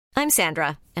I'm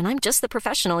Sandra, and I'm just the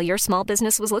professional your small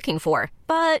business was looking for.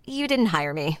 But you didn't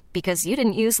hire me because you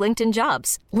didn't use LinkedIn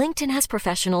Jobs. LinkedIn has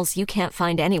professionals you can't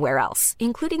find anywhere else,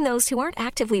 including those who aren't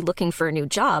actively looking for a new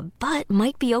job, but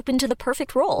might be open to the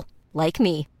perfect role, like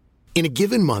me. In a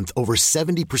given month, over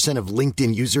 70% of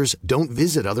LinkedIn users don't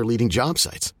visit other leading job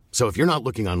sites. So if you're not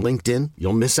looking on LinkedIn,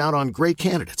 you'll miss out on great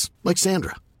candidates like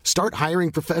Sandra. Start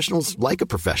hiring professionals like a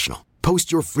professional.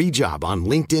 Post your free job on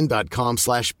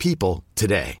linkedin.com/people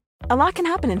today. A lot can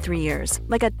happen in 3 years,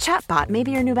 like a chatbot may be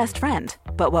your new best friend.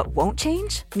 But what won't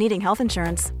change? Needing health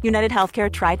insurance. United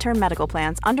Healthcare Tri-Term Medical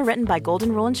Plans, underwritten by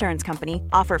Golden Rule Insurance Company,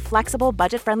 offer flexible,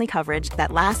 budget-friendly coverage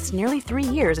that lasts nearly 3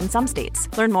 years in some states.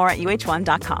 Learn more at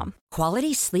uh1.com.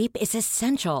 Quality sleep is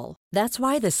essential. That's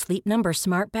why the Sleep Number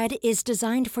Smart Bed is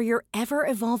designed for your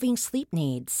ever-evolving sleep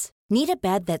needs. Need a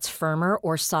bed that's firmer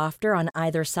or softer on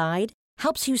either side?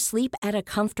 Helps you sleep at a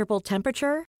comfortable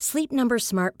temperature? Sleep Number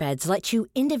Smart Beds let you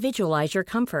individualize your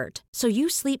comfort, so you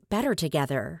sleep better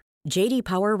together. J.D.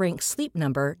 Power ranks Sleep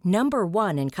Number number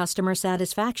 1 in customer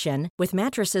satisfaction with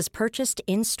mattresses purchased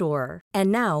in-store.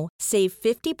 And now, save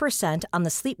 50% on the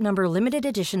Sleep Number Limited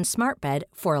Edition Smart Bed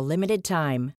for a limited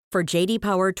time. For J.D.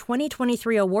 Power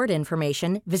 2023 award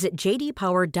information, visit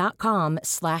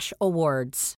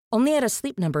jdpower.com/awards. Only at a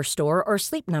Sleep Number store or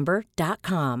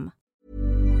sleepnumber.com.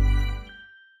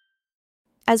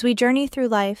 As we journey through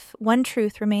life, one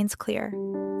truth remains clear.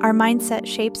 Our mindset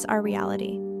shapes our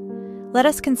reality. Let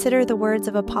us consider the words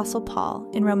of Apostle Paul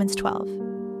in Romans 12.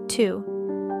 2.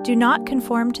 Do not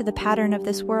conform to the pattern of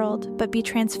this world, but be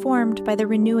transformed by the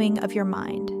renewing of your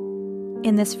mind.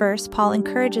 In this verse, Paul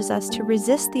encourages us to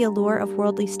resist the allure of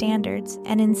worldly standards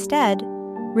and instead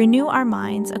renew our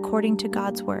minds according to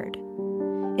God's word.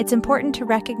 It's important to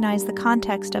recognize the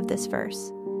context of this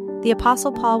verse. The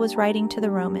Apostle Paul was writing to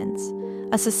the Romans,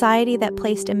 a society that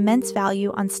placed immense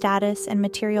value on status and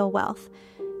material wealth,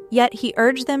 yet he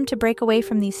urged them to break away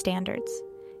from these standards.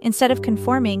 Instead of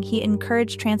conforming, he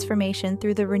encouraged transformation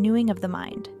through the renewing of the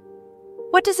mind.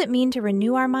 What does it mean to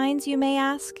renew our minds, you may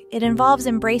ask? It involves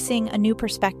embracing a new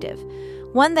perspective,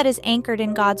 one that is anchored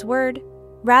in God's word,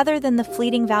 rather than the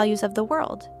fleeting values of the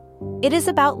world. It is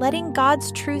about letting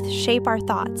God's truth shape our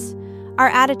thoughts, our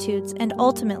attitudes, and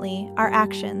ultimately, our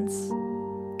actions.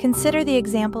 Consider the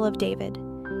example of David.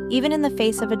 Even in the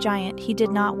face of a giant, he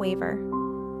did not waver.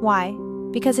 Why?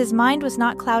 Because his mind was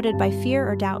not clouded by fear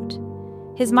or doubt.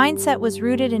 His mindset was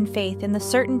rooted in faith in the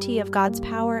certainty of God's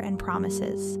power and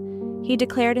promises. He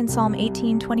declared in Psalm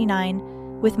 18:29,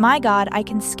 "With my God I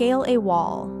can scale a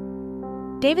wall."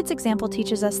 David's example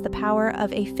teaches us the power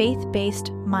of a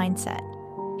faith-based mindset.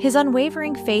 His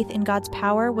unwavering faith in God's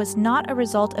power was not a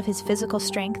result of his physical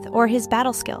strength or his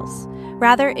battle skills.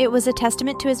 Rather, it was a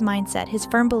testament to his mindset, his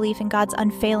firm belief in God's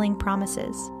unfailing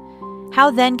promises.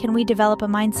 How then can we develop a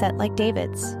mindset like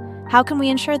David's? How can we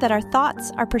ensure that our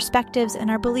thoughts, our perspectives, and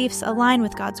our beliefs align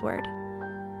with God's word?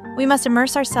 We must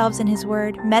immerse ourselves in his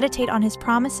word, meditate on his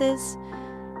promises,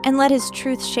 and let his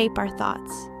truth shape our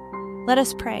thoughts. Let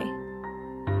us pray.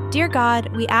 Dear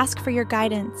God, we ask for your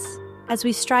guidance as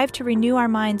we strive to renew our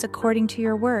minds according to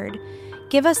your word.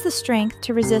 Give us the strength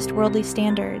to resist worldly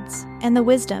standards and the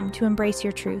wisdom to embrace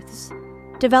your truths.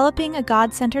 Developing a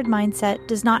God-centered mindset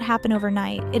does not happen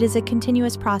overnight. It is a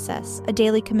continuous process, a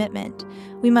daily commitment.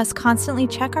 We must constantly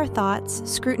check our thoughts,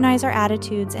 scrutinize our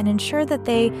attitudes, and ensure that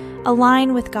they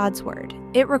align with God's word.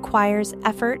 It requires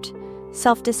effort,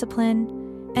 self-discipline,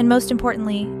 and most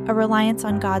importantly, a reliance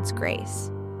on God's grace.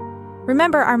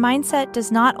 Remember, our mindset does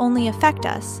not only affect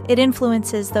us, it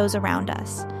influences those around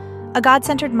us. A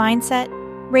God-centered mindset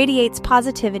radiates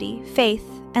positivity, faith,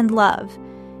 and love,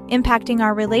 impacting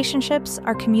our relationships,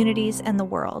 our communities, and the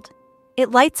world.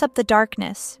 It lights up the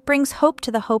darkness, brings hope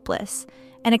to the hopeless,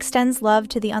 and extends love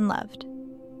to the unloved.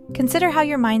 Consider how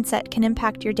your mindset can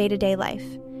impact your day-to-day life.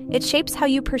 It shapes how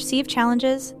you perceive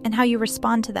challenges and how you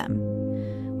respond to them.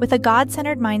 With a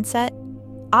God-centered mindset,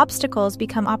 obstacles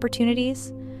become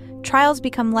opportunities, trials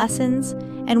become lessons,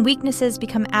 and weaknesses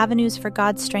become avenues for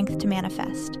God's strength to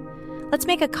manifest. Let's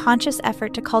make a conscious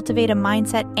effort to cultivate a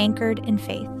mindset anchored in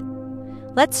faith.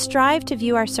 Let's strive to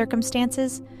view our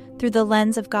circumstances through the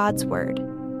lens of God's word.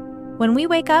 When we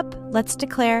wake up, let's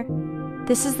declare,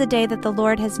 "This is the day that the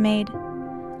Lord has made.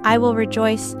 I will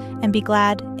rejoice and be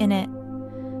glad in it."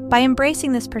 By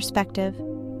embracing this perspective,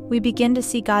 we begin to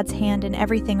see God's hand in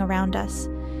everything around us.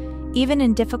 Even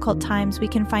in difficult times, we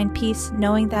can find peace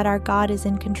knowing that our God is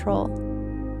in control.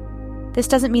 This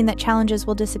doesn't mean that challenges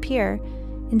will disappear.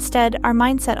 Instead, our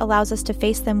mindset allows us to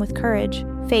face them with courage,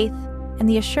 faith, and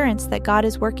the assurance that God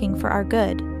is working for our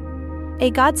good.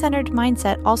 A God-centered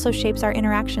mindset also shapes our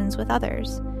interactions with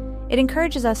others. It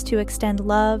encourages us to extend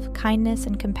love, kindness,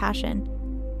 and compassion,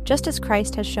 just as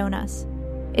Christ has shown us.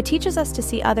 It teaches us to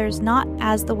see others not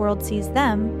as the world sees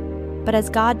them, but as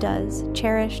God does,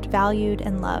 cherished, valued,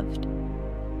 and loved.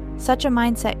 Such a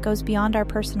mindset goes beyond our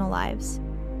personal lives.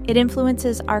 It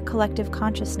influences our collective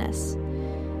consciousness.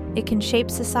 It can shape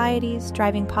societies,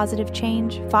 driving positive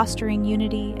change, fostering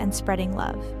unity, and spreading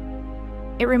love.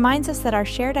 It reminds us that our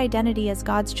shared identity as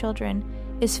God's children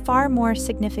is far more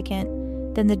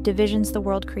significant than the divisions the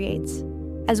world creates.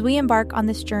 As we embark on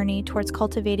this journey towards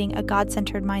cultivating a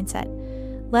God-centered mindset,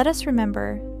 let us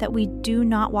remember that we do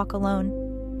not walk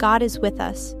alone. God is with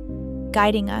us,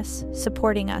 guiding us,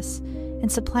 supporting us,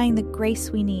 and supplying the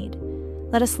grace we need.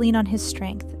 Let us lean on His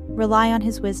strength, rely on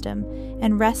His wisdom,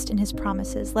 and rest in His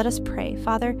promises. Let us pray.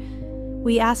 Father,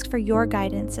 we ask for your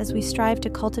guidance as we strive to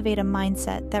cultivate a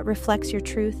mindset that reflects your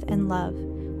truth and love.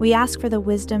 We ask for the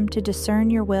wisdom to discern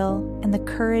your will and the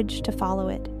courage to follow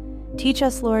it. Teach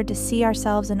us, Lord, to see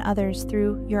ourselves and others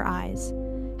through your eyes.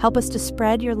 Help us to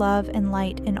spread your love and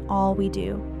light in all we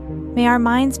do. May our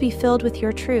minds be filled with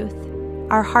your truth,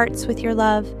 our hearts with your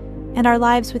love, and our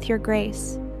lives with your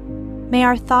grace. May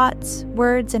our thoughts,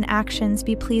 words, and actions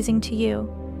be pleasing to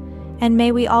you. And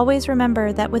may we always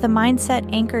remember that with a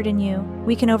mindset anchored in you,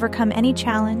 we can overcome any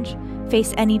challenge,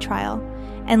 face any trial,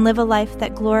 and live a life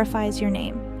that glorifies your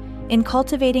name. In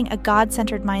cultivating a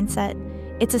God-centered mindset,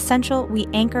 it's essential we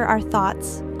anchor our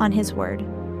thoughts on His word.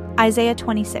 Isaiah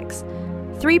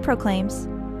 26:3 proclaims,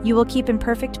 "You will keep in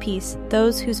perfect peace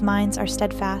those whose minds are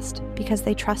steadfast because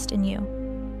they trust in you."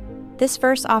 This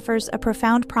verse offers a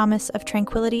profound promise of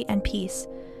tranquility and peace,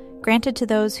 granted to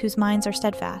those whose minds are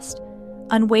steadfast,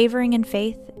 unwavering in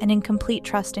faith and in complete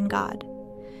trust in God.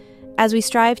 As we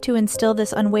strive to instill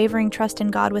this unwavering trust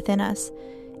in God within us,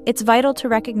 it's vital to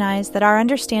recognize that our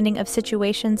understanding of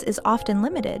situations is often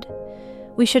limited.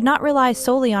 We should not rely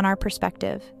solely on our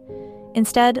perspective.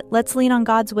 Instead, let's lean on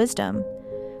God's wisdom,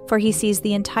 for He sees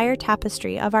the entire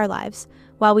tapestry of our lives,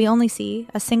 while we only see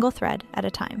a single thread at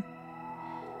a time.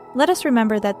 Let us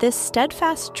remember that this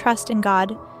steadfast trust in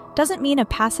God doesn't mean a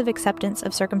passive acceptance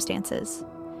of circumstances.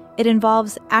 It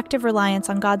involves active reliance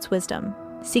on God's wisdom,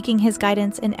 seeking His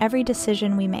guidance in every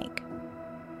decision we make.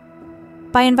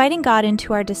 By inviting God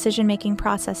into our decision-making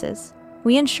processes,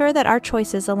 we ensure that our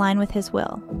choices align with His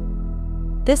will.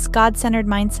 This God-centered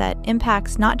mindset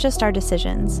impacts not just our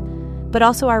decisions, but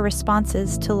also our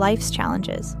responses to life's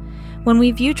challenges. When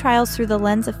we view trials through the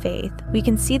lens of faith, we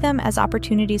can see them as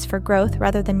opportunities for growth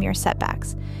rather than mere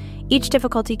setbacks. Each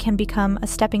difficulty can become a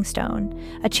stepping stone,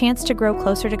 a chance to grow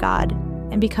closer to God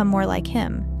and become more like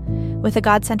Him. With a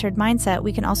God-centered mindset,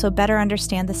 we can also better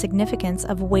understand the significance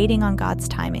of waiting on God's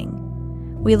timing.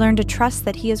 We learn to trust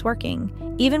that He is working,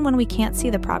 even when we can't see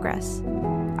the progress.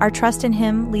 Our trust in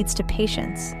Him leads to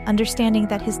patience, understanding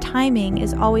that His timing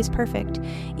is always perfect,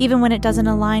 even when it doesn't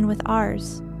align with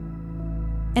ours.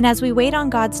 And as we wait on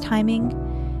God's timing,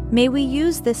 may we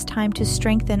use this time to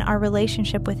strengthen our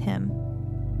relationship with Him.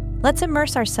 Let's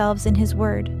immerse ourselves in His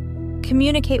Word,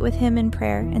 communicate with Him in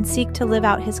prayer, and seek to live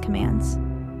out His commands.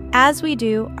 As we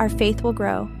do, our faith will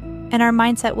grow, and our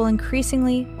mindset will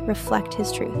increasingly reflect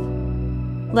His truth.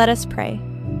 Let us pray.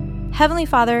 Heavenly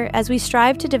Father, as we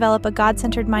strive to develop a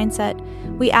God-centered mindset,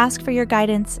 we ask for your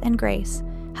guidance and grace.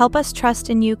 Help us trust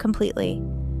in you completely,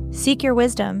 seek your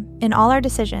wisdom in all our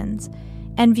decisions,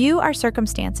 and view our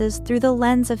circumstances through the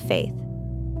lens of faith.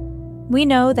 We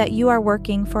know that you are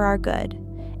working for our good,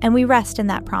 and we rest in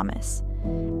that promise.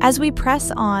 As we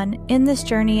press on in this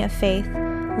journey of faith,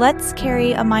 let's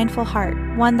carry a mindful heart,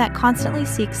 one that constantly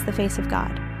seeks the face of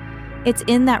God. It's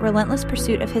in that relentless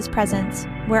pursuit of His presence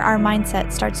where our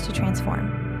mindset starts to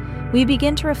transform. We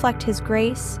begin to reflect His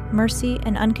grace, mercy,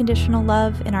 and unconditional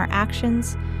love in our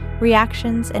actions,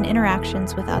 reactions, and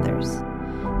interactions with others.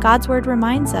 God's Word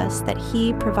reminds us that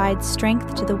He provides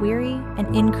strength to the weary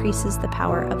and increases the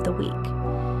power of the weak.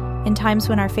 In times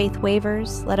when our faith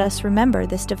wavers, let us remember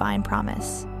this divine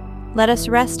promise. Let us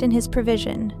rest in His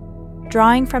provision,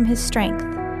 drawing from His strength,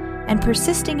 and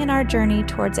persisting in our journey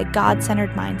towards a God-centered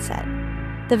mindset.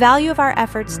 The value of our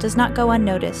efforts does not go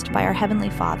unnoticed by our Heavenly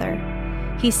Father.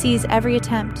 He sees every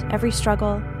attempt, every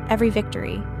struggle, every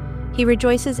victory. He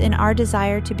rejoices in our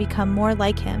desire to become more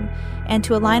like Him and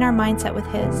to align our mindset with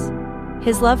His.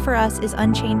 His love for us is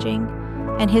unchanging,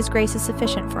 and His grace is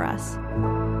sufficient for us.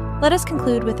 Let us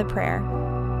conclude with a prayer.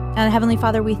 And Heavenly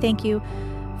Father, we thank you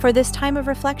for this time of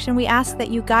reflection. We ask that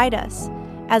you guide us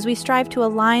as we strive to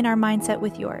align our mindset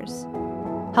with yours.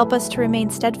 Help us to remain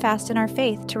steadfast in our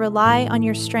faith, to rely on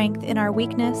your strength in our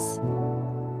weakness,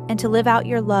 and to live out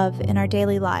your love in our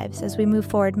daily lives. As we move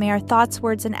forward, may our thoughts,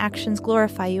 words, and actions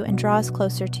glorify you and draw us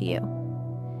closer to you.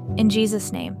 In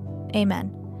Jesus' name,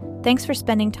 amen. Thanks for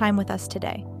spending time with us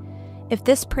today. If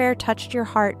this prayer touched your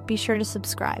heart, be sure to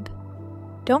subscribe.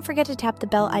 Don't forget to tap the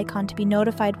bell icon to be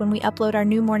notified when we upload our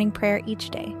new morning prayer each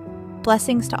day.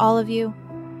 Blessings to all of you.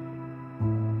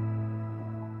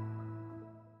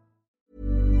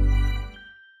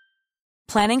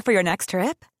 Planning for your next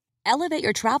trip? Elevate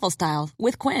your travel style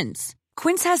with Quince.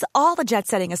 Quince has all the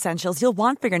jet-setting essentials you'll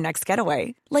want for your next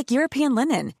getaway, like European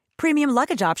linen, premium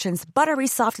luggage options, buttery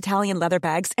soft Italian leather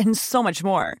bags, and so much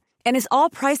more. And is all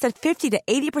priced at 50 to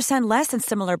 80% less than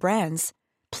similar brands.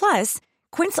 Plus,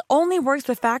 Quince only works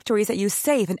with factories that use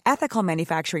safe and ethical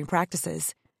manufacturing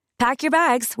practices. Pack your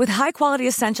bags with high-quality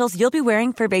essentials you'll be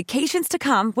wearing for vacations to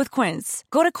come with Quince.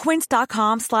 Go to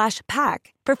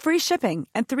quince.com/pack for free shipping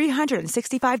and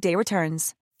 365-day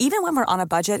returns. Even when we're on a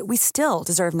budget, we still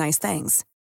deserve nice things.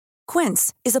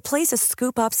 Quince is a place to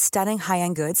scoop up stunning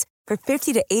high-end goods for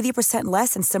 50 to 80%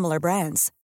 less than similar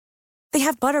brands. They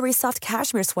have buttery soft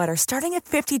cashmere sweaters starting at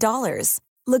 $50,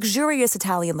 luxurious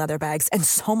Italian leather bags, and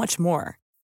so much more.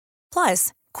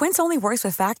 Plus, Quince only works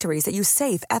with factories that use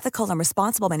safe, ethical, and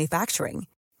responsible manufacturing.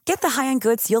 Get the high-end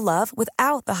goods you'll love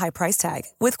without the high price tag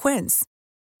with Quince.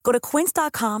 Go to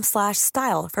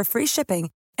quince.com/style for free shipping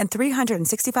and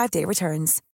 365-day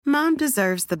returns. Mom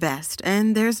deserves the best,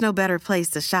 and there's no better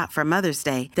place to shop for Mother's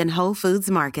Day than Whole Foods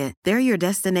Market. They're your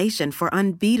destination for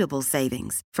unbeatable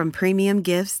savings, from premium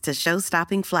gifts to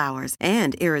show-stopping flowers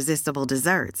and irresistible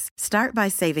desserts. Start by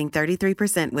saving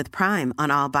 33% with Prime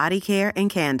on all body care and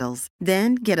candles.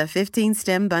 Then get a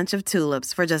 15-stem bunch of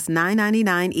tulips for just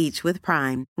 $9.99 each with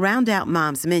Prime. Round out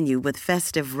Mom's menu with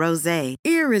festive rosé,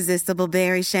 irresistible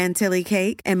berry chantilly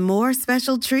cake, and more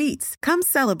special treats. Come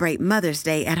celebrate Mother's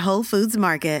Day at Whole Foods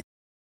Market.